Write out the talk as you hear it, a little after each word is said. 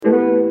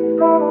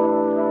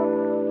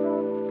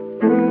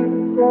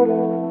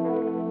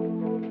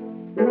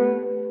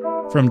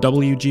From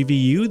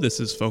WGVU, this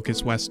is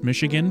Focus West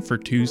Michigan for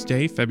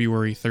Tuesday,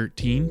 February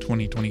 13,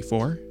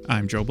 2024.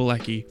 I'm Joe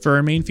Bilecki. For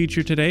our main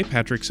feature today,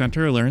 Patrick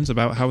Center learns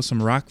about how some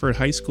Rockford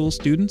High School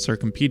students are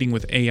competing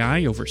with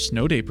AI over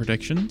snow day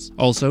predictions.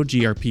 Also,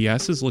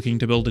 GRPS is looking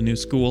to build a new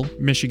school.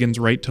 Michigan's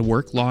right to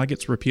work law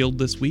gets repealed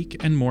this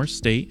week, and more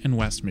state and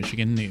West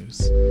Michigan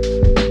news.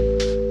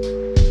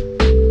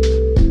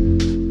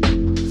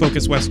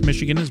 Focus West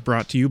Michigan is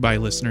brought to you by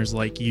listeners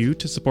like you.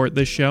 To support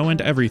this show and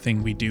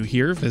everything we do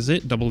here,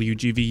 visit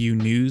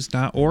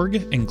wgvunews.org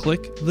and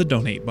click the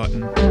donate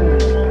button.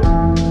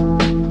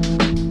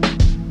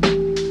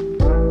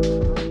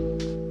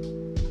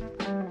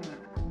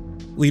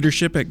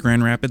 Leadership at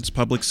Grand Rapids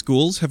Public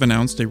Schools have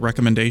announced a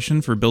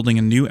recommendation for building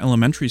a new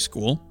elementary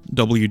school.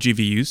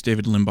 WGVU's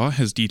David Limbaugh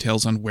has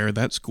details on where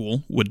that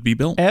school would be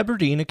built.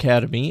 Aberdeen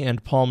Academy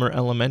and Palmer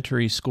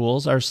Elementary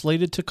schools are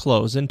slated to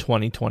close in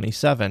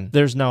 2027.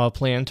 There's now a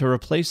plan to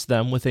replace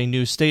them with a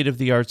new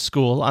state-of-the-art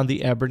school on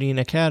the Aberdeen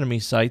Academy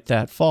site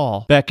that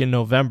fall. Back in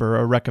November,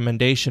 a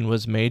recommendation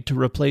was made to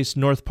replace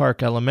North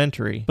Park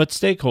Elementary, but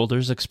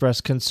stakeholders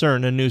expressed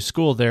concern a new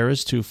school there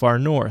is too far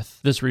north.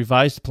 This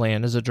revised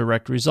plan is a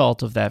direct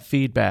result of that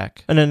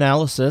feedback. An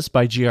analysis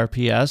by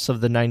GRPS of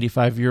the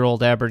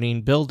 95-year-old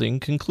Aberdeen building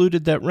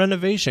concluded that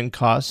renovation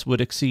costs would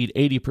exceed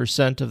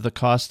 80% of the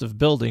cost of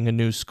building a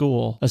new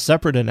school. A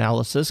separate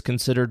analysis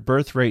considered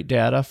birth rate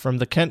data from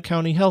the Kent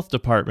County Health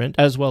Department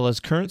as well as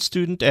current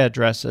student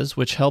addresses,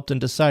 which helped in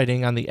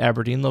deciding on the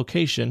Aberdeen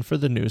location for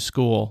the new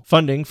school.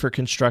 Funding for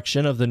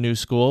construction of the new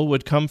school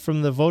would come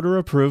from the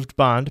voter-approved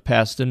bond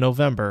passed in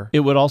November. It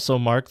would also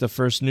mark the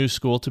first new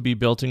school to be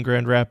built in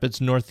Grand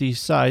Rapids'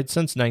 northeast side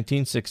since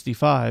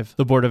 1965.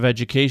 The Board of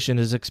Education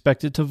is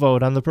expected to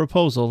vote on the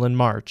proposal in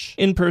March.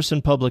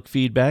 In-person public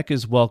feedback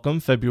is welcome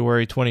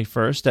February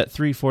 21st at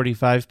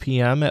 3:45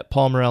 p.m. at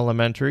Palmer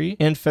Elementary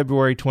and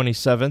February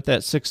 27th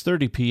at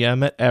 6:30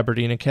 p.m. at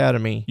Aberdeen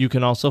Academy. You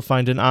can also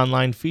find an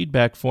online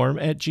feedback form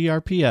at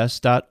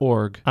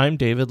grps.org. I'm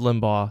David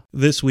Limbaugh.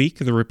 This week,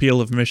 the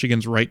repeal of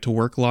Michigan's right to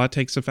work law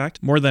takes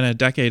effect. More than a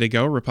decade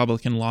ago,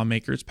 Republican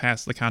lawmakers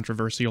passed the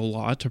controversial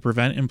law to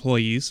prevent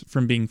employees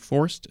from being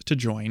forced to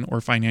join or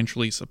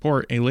financially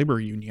support a labor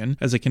union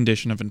as a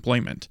condition of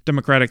employment.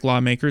 Democratic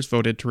lawmakers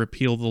voted to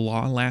repeal the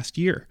law last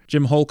year.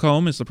 Jim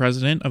Holcomb is the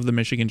president of the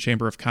Michigan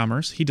Chamber of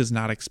Commerce. He does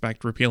not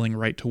expect repealing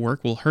right to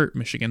work will hurt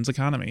Michigan's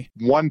economy.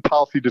 One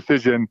policy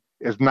decision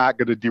is not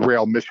going to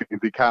derail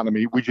Michigan's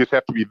economy. We just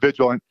have to be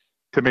vigilant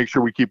to make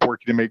sure we keep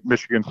working to make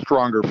Michigan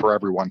stronger for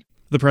everyone.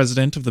 The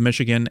president of the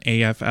Michigan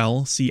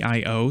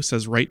AFL-CIO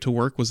says right to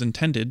work was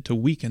intended to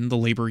weaken the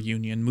labor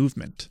union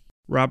movement.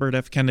 Robert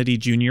F. Kennedy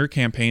Jr.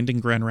 campaigned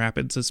in Grand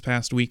Rapids this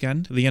past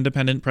weekend. The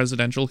independent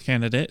presidential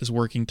candidate is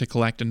working to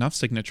collect enough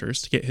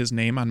signatures to get his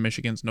name on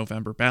Michigan's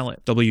November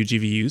ballot.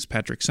 WGVU's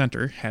Patrick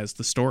Center has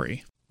the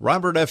story.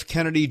 Robert F.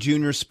 Kennedy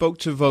Jr. spoke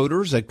to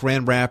voters at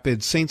Grand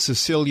Rapids St.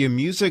 Cecilia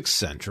Music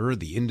Center.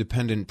 The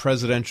independent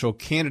presidential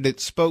candidate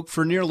spoke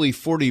for nearly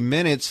 40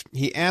 minutes.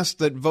 He asked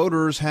that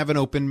voters have an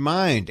open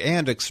mind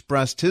and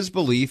expressed his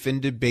belief in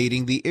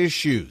debating the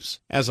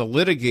issues. As a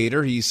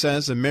litigator, he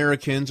says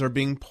Americans are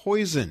being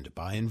poisoned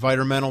by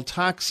environmental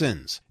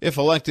toxins. If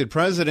elected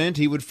president,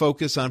 he would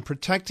focus on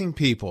protecting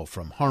people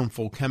from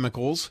harmful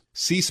chemicals.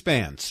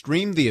 C-SPAN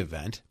streamed the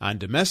event. On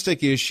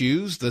domestic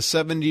issues, the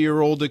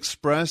 70-year-old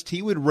expressed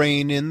he would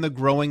rein in the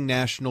growing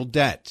national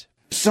debt.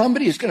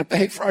 Somebody's going to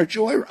pay for our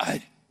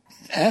joyride.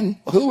 And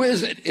who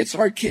is it? It's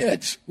our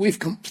kids. We've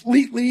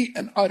completely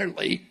and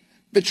utterly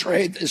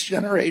betrayed this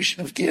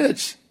generation of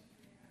kids.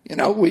 You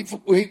know, we've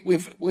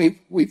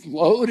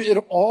loaded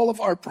all of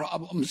our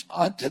problems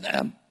onto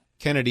them.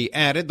 Kennedy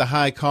added the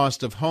high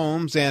cost of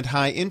homes and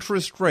high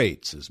interest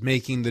rates is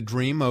making the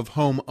dream of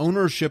home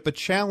ownership a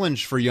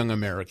challenge for young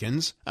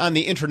Americans. On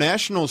the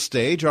international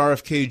stage,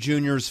 RFK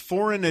Jr.'s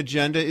foreign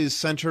agenda is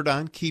centered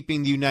on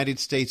keeping the United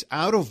States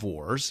out of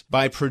wars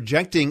by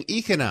projecting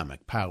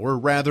economic power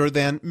rather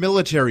than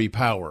military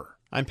power.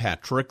 I'm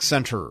Patrick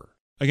Center.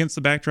 Against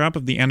the backdrop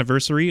of the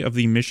anniversary of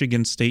the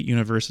Michigan State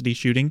University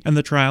shooting and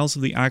the trials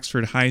of the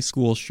Rockford High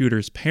School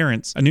shooter's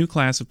parents, a new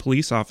class of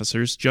police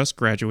officers just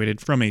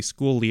graduated from a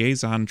school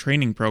liaison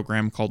training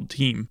program called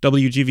TEAM.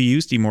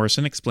 WGVU's Dee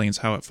Morrison explains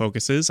how it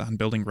focuses on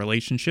building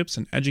relationships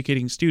and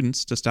educating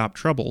students to stop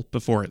trouble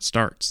before it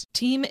starts.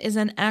 TEAM is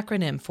an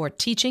acronym for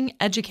Teaching,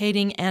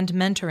 Educating, and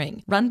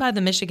Mentoring. Run by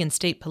the Michigan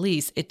State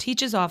Police, it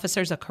teaches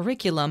officers a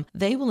curriculum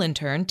they will in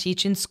turn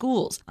teach in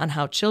schools on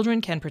how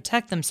children can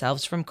protect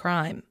themselves from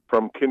crime.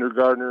 From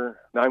kindergartner,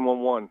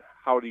 911,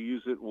 how to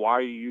use it,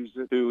 why you use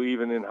it, to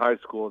even in high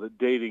school, that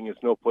dating is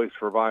no place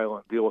for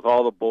violence. Deal with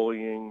all the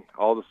bullying,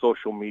 all the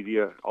social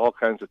media, all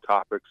kinds of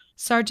topics.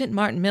 Sergeant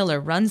Martin Miller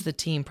runs the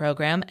TEAM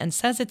program and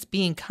says it's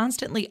being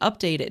constantly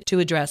updated to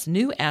address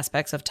new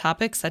aspects of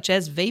topics such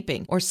as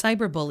vaping or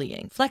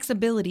cyberbullying.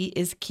 Flexibility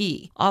is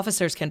key.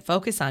 Officers can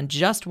focus on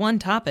just one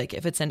topic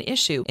if it's an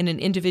issue in an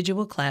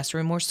individual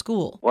classroom or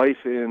school.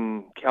 Life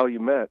in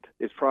Calumet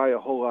is probably a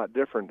whole lot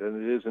different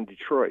than it is in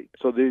Detroit.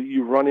 So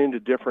you run into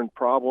different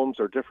problems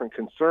or different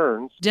and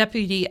concerns.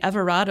 Deputy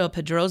Everardo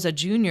Pedroza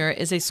Jr.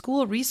 is a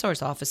school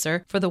resource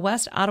officer for the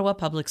West Ottawa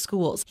Public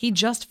Schools. He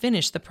just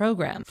finished the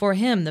program. For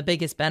him, the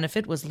biggest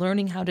benefit was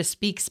learning how to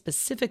speak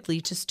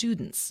specifically to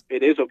students.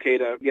 It is okay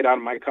to get out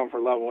of my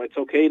comfort level. It's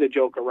okay to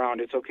joke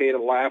around. It's okay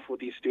to laugh with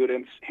these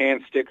students,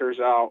 hand stickers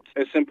out.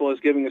 As simple as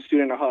giving a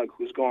student a hug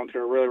who's going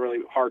through a really, really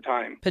hard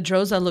time.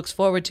 Pedroza looks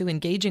forward to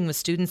engaging with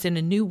students in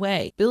a new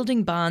way,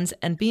 building bonds,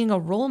 and being a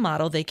role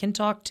model they can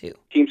talk to.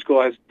 Team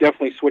School has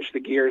definitely switched the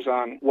gears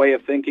on way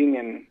of thinking,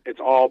 and it's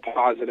all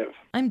positive.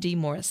 I'm Dee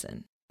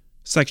Morrison.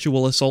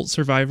 Sexual assault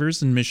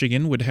survivors in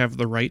Michigan would have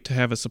the right to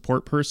have a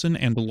support person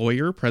and a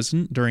lawyer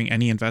present during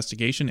any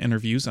investigation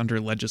interviews under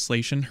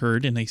legislation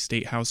heard in a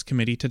State House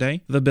committee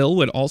today. The bill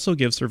would also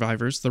give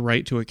survivors the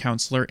right to a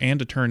counselor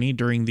and attorney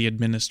during the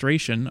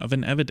administration of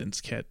an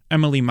evidence kit.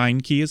 Emily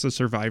Meinke is a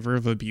survivor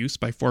of abuse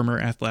by former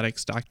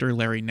athletics doctor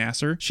Larry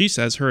Nasser. She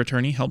says her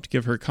attorney helped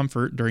give her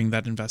comfort during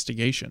that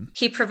investigation.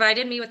 He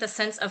provided me with a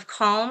sense of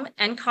calm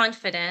and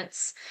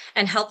confidence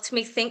and helped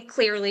me think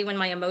clearly when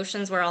my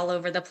emotions were all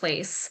over the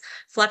place,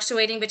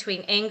 fluctuating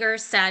between anger,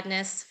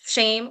 sadness,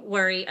 shame,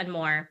 worry, and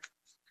more.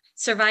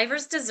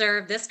 Survivors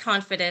deserve this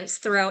confidence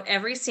throughout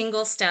every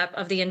single step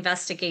of the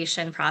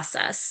investigation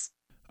process.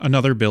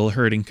 Another bill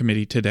heard in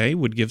committee today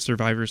would give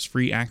survivors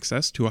free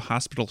access to a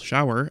hospital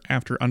shower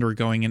after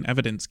undergoing an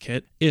evidence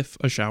kit, if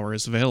a shower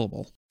is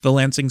available. The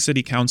Lansing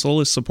City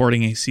Council is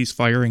supporting a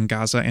ceasefire in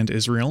Gaza and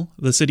Israel.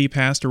 The city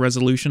passed a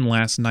resolution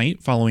last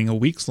night following a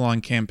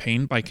weeks-long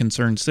campaign by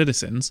concerned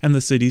citizens and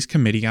the city's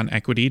Committee on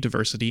Equity,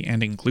 Diversity,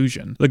 and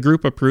Inclusion. The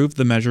group approved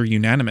the measure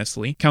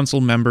unanimously. Council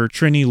member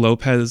Trini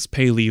Lopez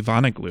Paley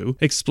Voneglu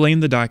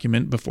explained the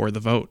document before the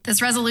vote.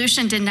 This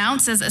resolution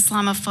denounces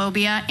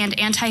Islamophobia and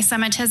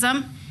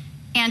anti-Semitism,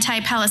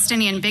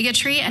 anti-Palestinian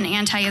bigotry, and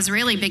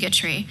anti-Israeli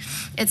bigotry.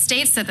 It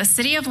states that the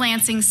city of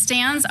Lansing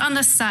stands on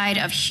the side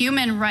of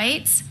human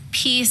rights,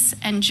 peace,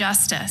 and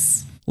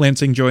justice.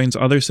 Lansing joins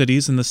other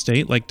cities in the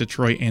state like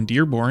Detroit and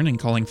Dearborn in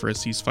calling for a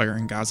ceasefire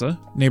in Gaza.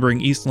 Neighboring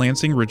East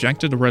Lansing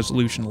rejected a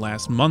resolution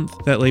last month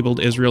that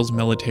labeled Israel's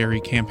military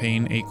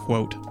campaign a,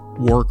 quote,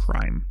 war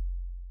crime.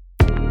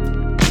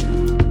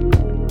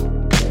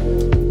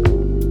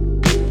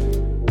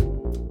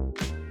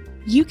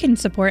 You can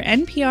support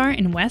NPR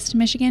in West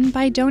Michigan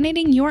by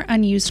donating your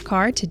unused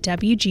car to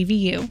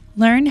WGVU.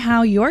 Learn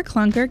how your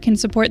clunker can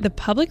support the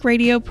public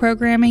radio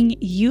programming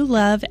you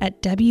love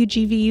at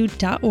wgvu.org/car.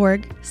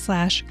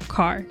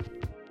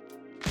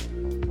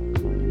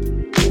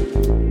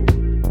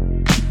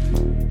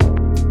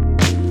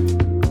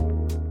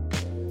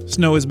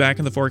 Snow is back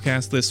in the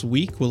forecast this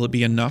week. Will it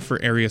be enough for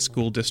area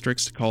school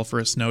districts to call for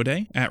a snow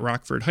day? At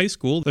Rockford High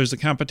School, there's a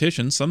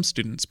competition some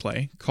students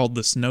play called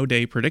the Snow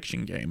Day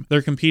Prediction Game.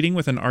 They're competing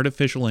with an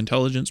artificial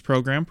intelligence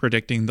program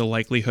predicting the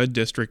likelihood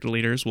district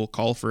leaders will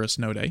call for a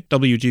snow day.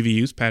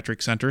 WGVU's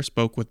Patrick Center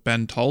spoke with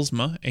Ben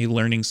Talsma, a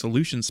learning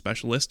solutions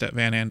specialist at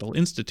Van Andel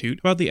Institute,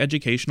 about the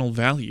educational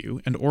value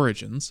and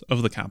origins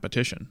of the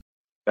competition.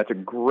 That's a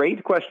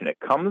great question. It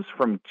comes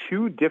from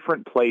two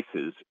different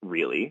places,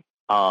 really.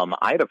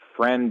 I had a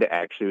friend,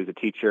 actually, who was a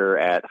teacher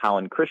at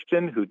Holland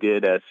Christian who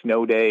did a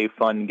snow day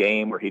fun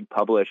game where he'd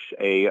publish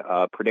a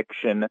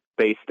prediction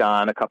based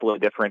on a couple of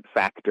different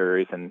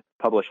factors and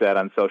publish that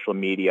on social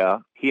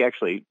media. He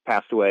actually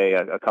passed away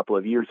a couple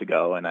of years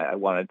ago, and I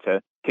wanted to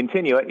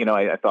continue it. You know,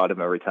 I thought of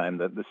him every time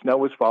the snow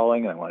was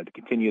falling, and I wanted to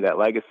continue that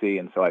legacy,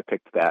 and so I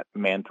picked that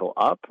mantle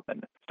up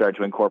and started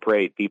to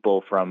incorporate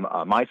people from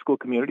my school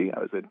community. I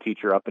was a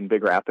teacher up in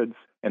Big Rapids,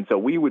 and so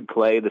we would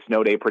play the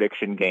snow day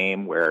prediction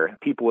game where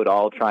people would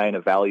all try and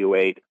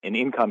evaluate an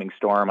incoming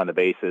storm on the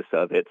basis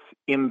of its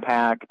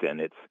impact and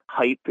its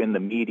hype in the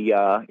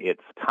media,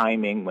 its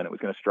timing when it was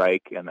going to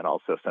strike, and then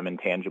also some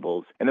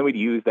intangibles. And then we'd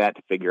use that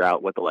to figure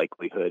out what the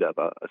likelihood of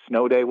a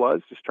snow day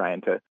was, just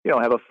trying to,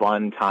 have a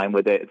fun time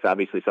with it. It's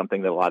obviously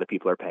something that a lot of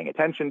people are paying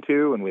attention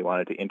to, and we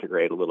wanted to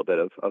integrate a little bit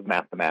of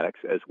mathematics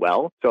as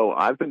well. So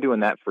I've been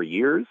doing that for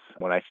years.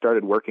 When I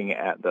started working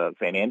at the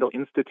Van Andel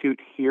Institute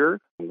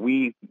here,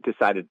 we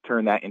decided to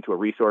turn that into a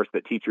resource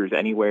that teachers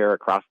anywhere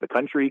across the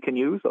country can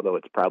use, although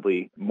it's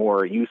probably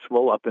more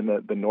useful up in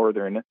the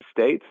northern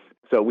states.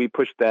 So we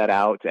pushed that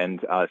out,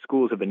 and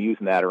schools have been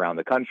using that around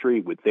the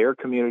country with their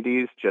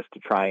communities just to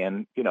try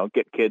and,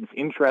 get kids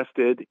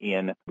interested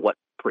in what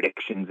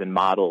predictions and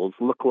models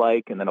look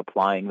like, and then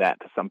applying that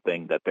to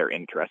something that they're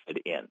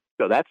interested in.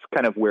 So that's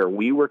kind of where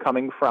we were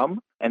coming from.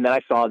 And then I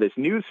saw this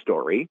news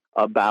story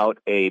about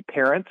a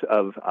parent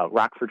of a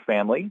Rockford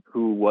family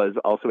who was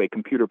also a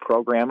computer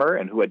programmer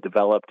and who had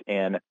developed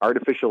an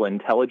artificial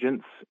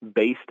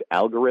intelligence-based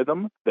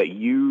algorithm that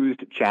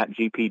used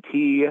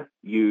ChatGPT,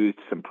 used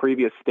some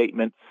previous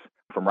statements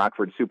from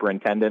Rockford's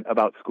superintendent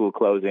about school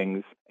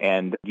closings,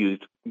 and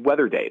used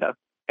weather data,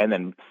 and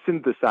then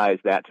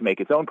synthesized that to make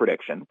its own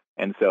prediction.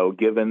 And so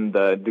given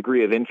the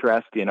degree of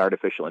interest in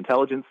artificial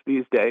intelligence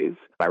these days,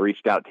 I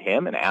reached out to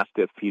him and asked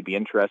if he'd be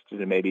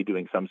interested in maybe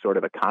doing some sort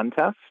of a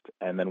contest.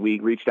 And then we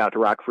reached out to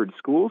Rockford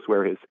schools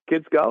where his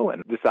kids go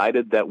and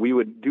decided that we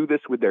would do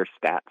this with their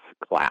stats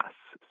class.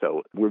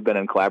 So we've been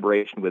in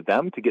collaboration with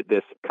them to get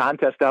this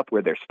contest up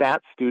where their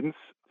stats students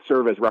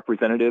serve as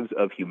representatives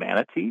of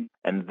humanity,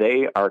 and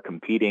they are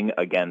competing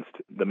against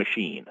the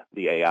machine,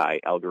 the AI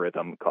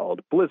algorithm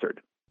called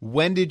Blizzard.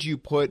 When did you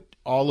put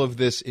all of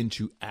this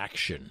into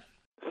action?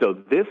 So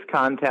this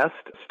contest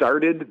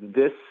started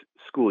this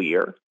school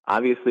year.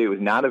 Obviously, it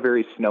was not a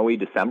very snowy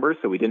December,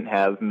 so we didn't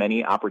have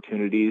many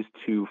opportunities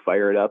to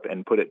fire it up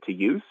and put it to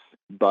use.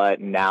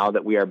 But now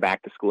that we are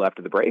back to school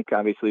after the break,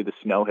 obviously the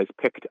snow has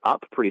picked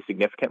up pretty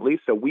significantly.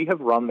 So we have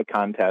run the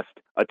contest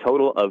a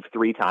total of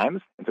 3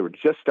 times. And so we're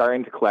just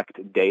starting to collect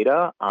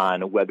data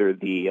on whether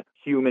the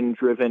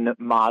human-driven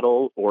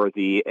model or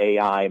the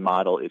AI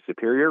model is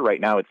superior. Right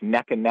now, it's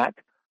neck and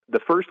neck. The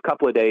first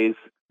couple of days,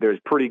 there's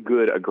pretty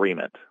good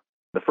agreement.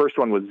 The first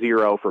one was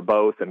 0 for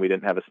both, and we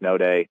didn't have a snow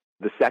day.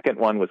 The second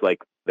one was like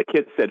the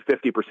kids said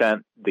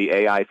 50%, the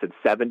AI said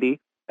 70,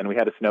 and we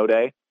had a snow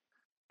day.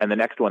 And the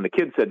next one, the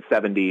kids said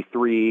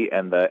 73,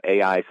 and the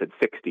AI said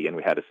 60, and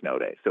we had a snow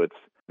day. So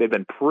they've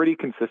been pretty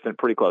consistent,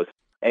 pretty close.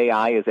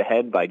 AI is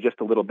ahead by just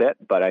a little bit,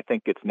 but I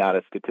think it's not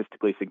a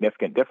statistically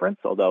significant difference,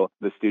 although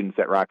the students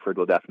at Rockford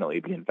will definitely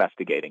be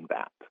investigating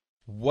that.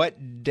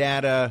 What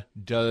data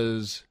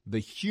does the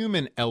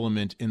human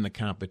element in the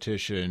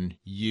competition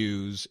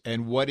use,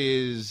 and what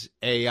is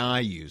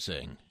AI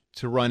using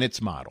to run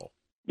its model?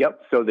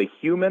 Yep. So the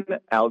human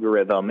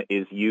algorithm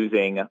is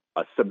using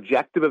a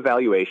subjective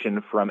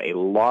evaluation from a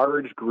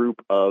large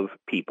group of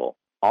people.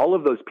 All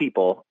of those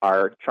people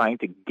are trying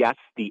to guess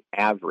the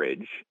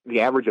average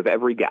of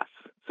every guess.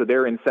 So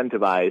they're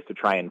incentivized to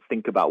try and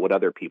think about what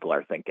other people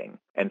are thinking.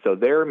 And so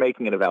they're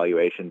making an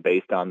evaluation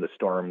based on the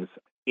storm's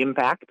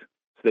impact.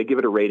 So they give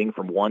it a rating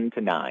from 1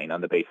 to 9 on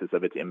the basis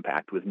of its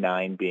impact, with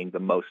 9 being the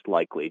most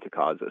likely to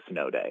cause a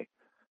snow day.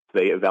 So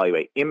they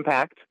evaluate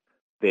impact,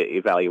 they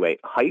evaluate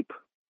hype,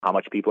 how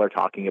much people are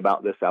talking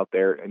about this out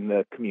there in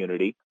the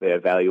community. They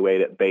evaluate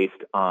it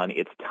based on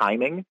its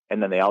timing,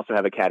 and then they also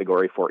have a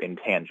category for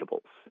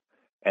intangibles.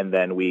 And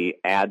then we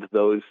add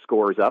those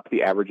scores up,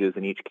 the averages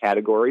in each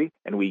category,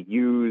 and we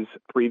use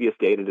previous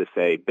data to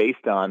say,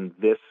 based on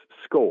this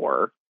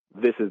score,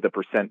 this is the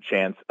 %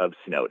 chance of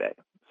snow day.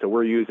 So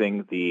we're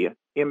using the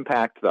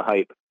impact, the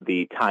hype,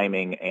 the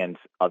timing, and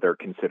other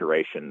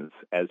considerations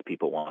as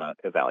people want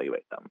to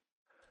evaluate them.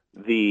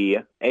 The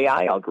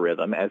AI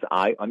algorithm, as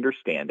I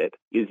understand it,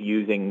 is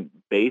using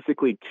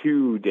basically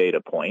 2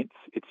 data points.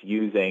 It's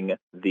using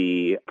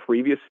the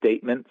previous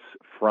statements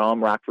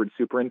from Rockford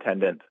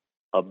superintendent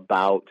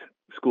about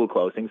school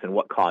closings and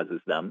what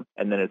causes them.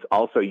 And then it's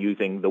also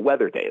using the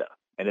weather data.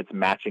 And it's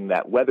matching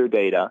that weather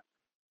data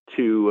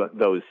to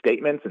those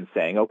statements and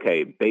saying,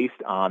 okay,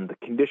 based on the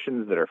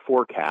conditions that are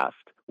forecast,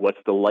 what's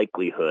the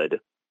likelihood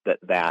that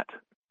that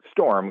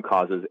storm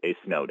causes a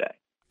snow day?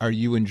 Are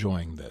you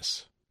enjoying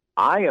this?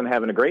 I am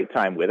having a great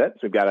time with it. So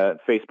we've got a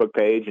Facebook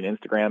page, an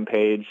Instagram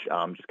page,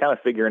 just kind of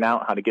figuring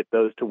out how to get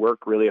those to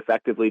work really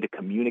effectively to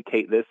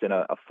communicate this in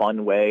a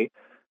fun way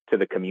to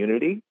the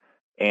community.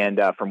 And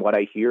from what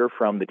I hear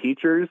from the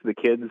teachers, the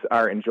kids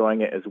are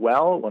enjoying it as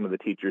well. One of the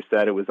teachers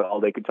said it was all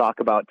they could talk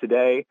about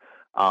today.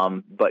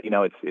 But,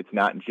 it's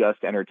not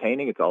just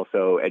entertaining, it's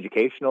also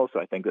educational. So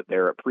I think that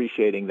they're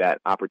appreciating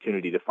that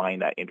opportunity to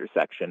find that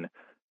intersection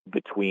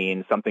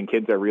between something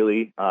kids are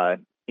really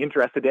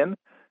interested in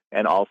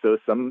and also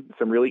some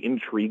really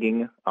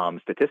intriguing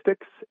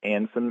statistics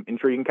and some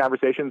intriguing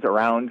conversations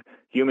around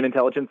human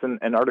intelligence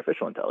and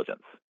artificial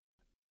intelligence.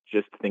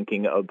 Just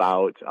thinking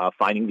about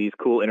finding these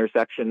cool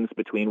intersections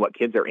between what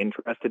kids are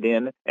interested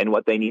in and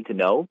what they need to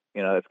know.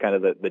 That's kind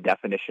of the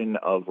definition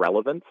of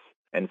relevance.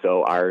 And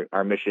so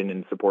our mission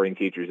in supporting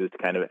teachers is to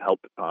kind of help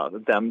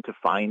them to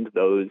find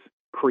those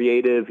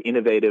creative,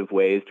 innovative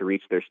ways to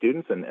reach their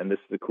students. And this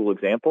is a cool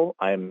example.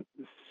 I'm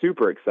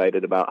super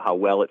excited about how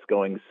well it's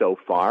going so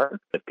far.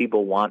 If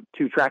people want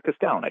to track us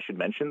down, I should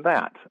mention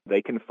that.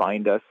 They can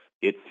find us.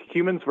 It's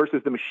Humans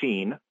versus the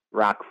Machine,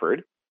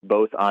 Rockford,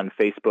 both on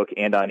Facebook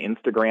and on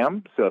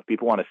Instagram. So if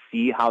people want to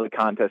see how the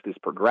contest is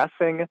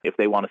progressing, if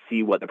they want to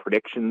see what the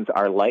predictions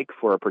are like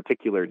for a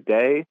particular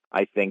day,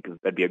 I think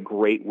that'd be a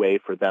great way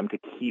for them to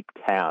keep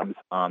tabs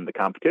on the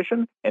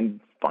competition and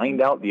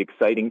find out the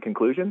exciting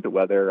conclusion to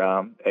whether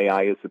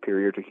AI is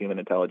superior to human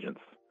intelligence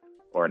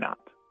or not.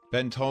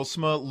 Ben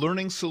Talsma,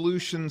 Learning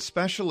Solutions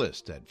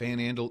Specialist at Van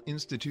Andel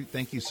Institute,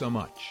 thank you so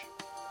much.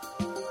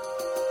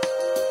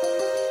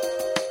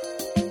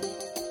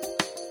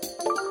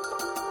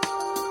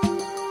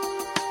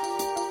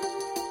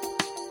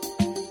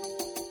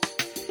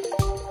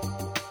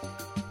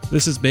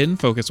 This has been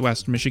Focus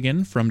West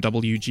Michigan from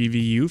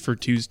WGVU for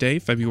Tuesday,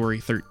 February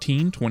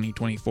 13,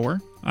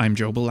 2024. I'm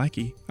Joe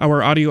Bilecki.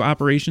 Our audio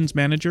operations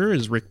manager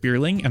is Rick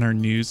Bierling, and our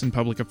news and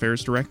public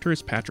affairs director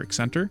is Patrick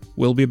Center.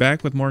 We'll be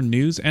back with more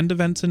news and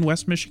events in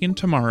West Michigan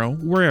tomorrow,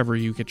 wherever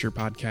you get your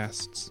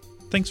podcasts.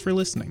 Thanks for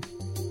listening.